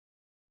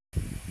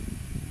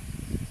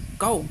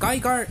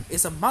GaoGaiGar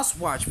is a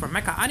must-watch for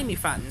mecha anime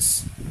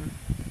fans.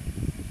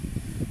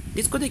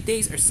 Discotheque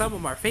days are some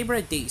of our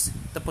favorite days.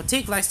 The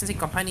boutique licensing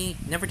company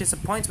never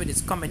disappoints with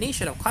its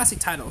combination of classic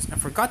titles and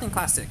forgotten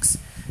classics.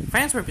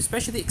 Fans were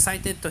especially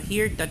excited to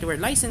hear that they were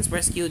licensed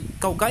rescued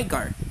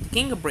GaoGaiGar, the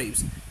King of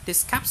Braves.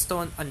 This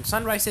capstone on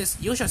Sunrise's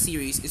Yusha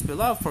series is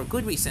beloved for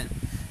good reason.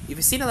 If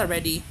you've seen it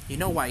already, you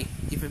know why.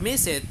 If you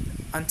miss it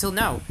until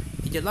now,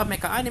 if you love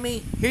mecha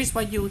anime, here's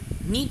why you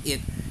need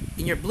it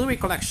in your Blu-ray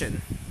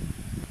collection.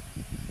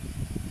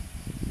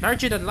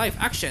 Larger than life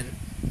action.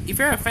 If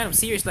you're a fan of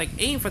series like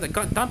Aim for the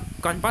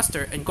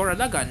Gunbuster and Gurren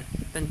Lagann,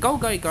 then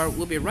GaoGaiGar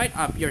will be right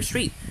up your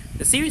street.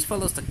 The series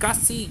follows the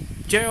Gutsy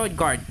Geroid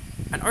Guard,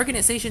 an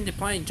organization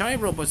deploying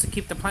giant robots to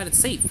keep the planet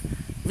safe.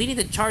 Leading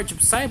the charge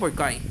of Cyborg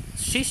Guy,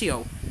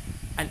 Shishio,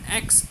 an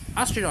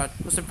ex-astronaut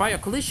who survived a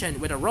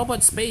collision with a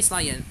robot space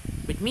lion.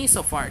 With me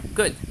so far,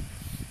 good.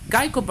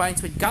 Guy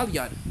combines with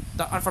Gallion,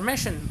 the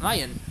aforementioned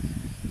lion,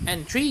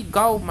 and three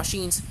Gao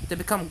machines to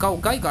become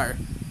GaoGaiGar,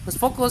 whose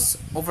focus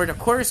over the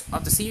course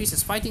of the series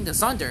is fighting the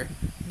Zonder.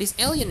 These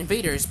alien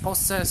invaders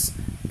possess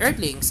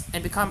Earthlings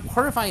and become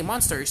horrifying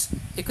monsters,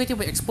 equipped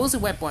with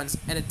explosive weapons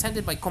and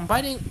attended by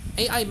combining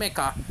AI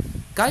mecha.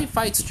 Guy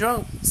fights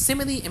strong,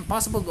 seemingly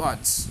impossible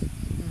gods.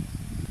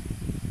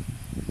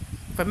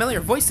 Familiar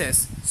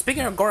voices.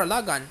 Speaking of Gurren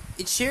Lagann,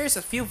 it shares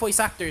a few voice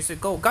actors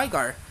with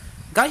GaoGaiGar.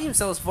 Guy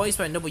himself is voiced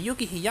by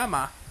Nobuyuki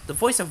Hiyama, the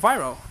voice of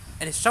Viro,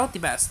 and is shouty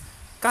best.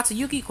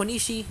 Katsuyuki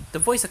Konishi, the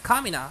voice of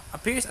Kamina,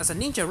 appears as a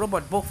ninja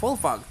robot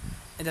Bullfog,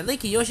 and the late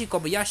Kiyoshi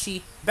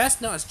Kobayashi,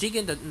 best known as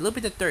Jigen the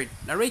Lupin III,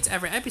 narrates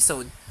every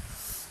episode.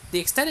 The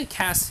extended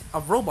cast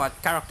of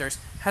robot characters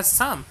has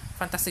some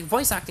fantastic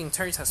voice acting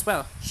turns as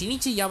well.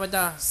 Shinichi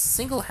Yamada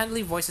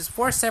single-handedly voices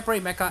 4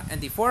 separate mecha and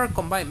the 4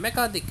 combined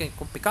mecha they can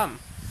become.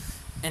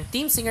 And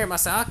theme singer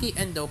Masaaki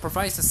Endo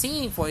provides the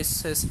singing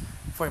voices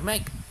for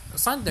Mike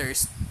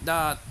Saunders,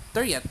 the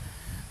 30th.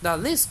 The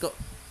list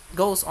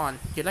goes on.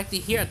 You'd like to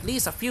hear at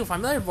least a few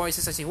familiar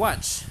voices as you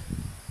watch.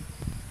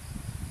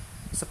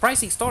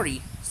 Surprising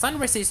story.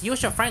 Sunrise's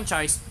Yusha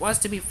franchise was,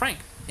 to be frank,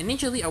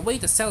 initially a way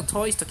to sell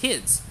toys to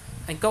kids,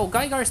 and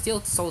GaoGaiGar still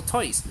sold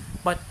toys,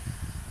 but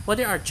while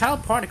there are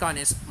child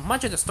protagonists,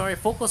 much of the story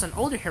focused on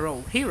older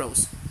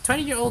heroes,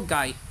 20-year-old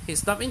Guy,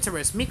 his love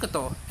interest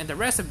Mikoto, and the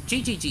rest of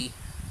GGG.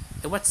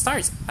 And what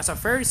starts as a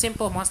very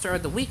simple Monster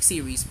of the Week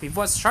series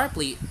pivots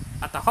sharply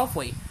at the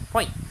halfway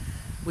point.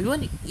 We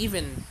wouldn't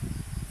even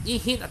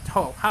hint at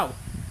how.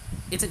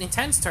 It's an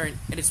intense turn,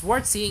 and it's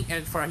worth seeing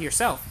it for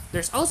yourself.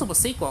 There's also a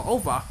sequel,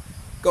 OVA,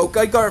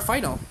 GaoGaiGar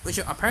Final, which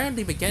will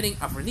apparently be getting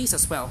a release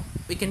as well.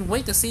 We can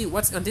wait to see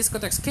what's on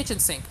Discotheque's kitchen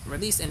sink,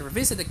 release and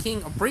revisit the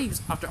King of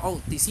Braves after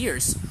all these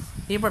years.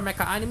 Here for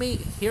Mecha Anime,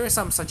 here are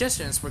some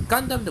suggestions for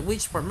Gundam the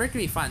Witch for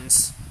Mercury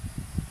fans.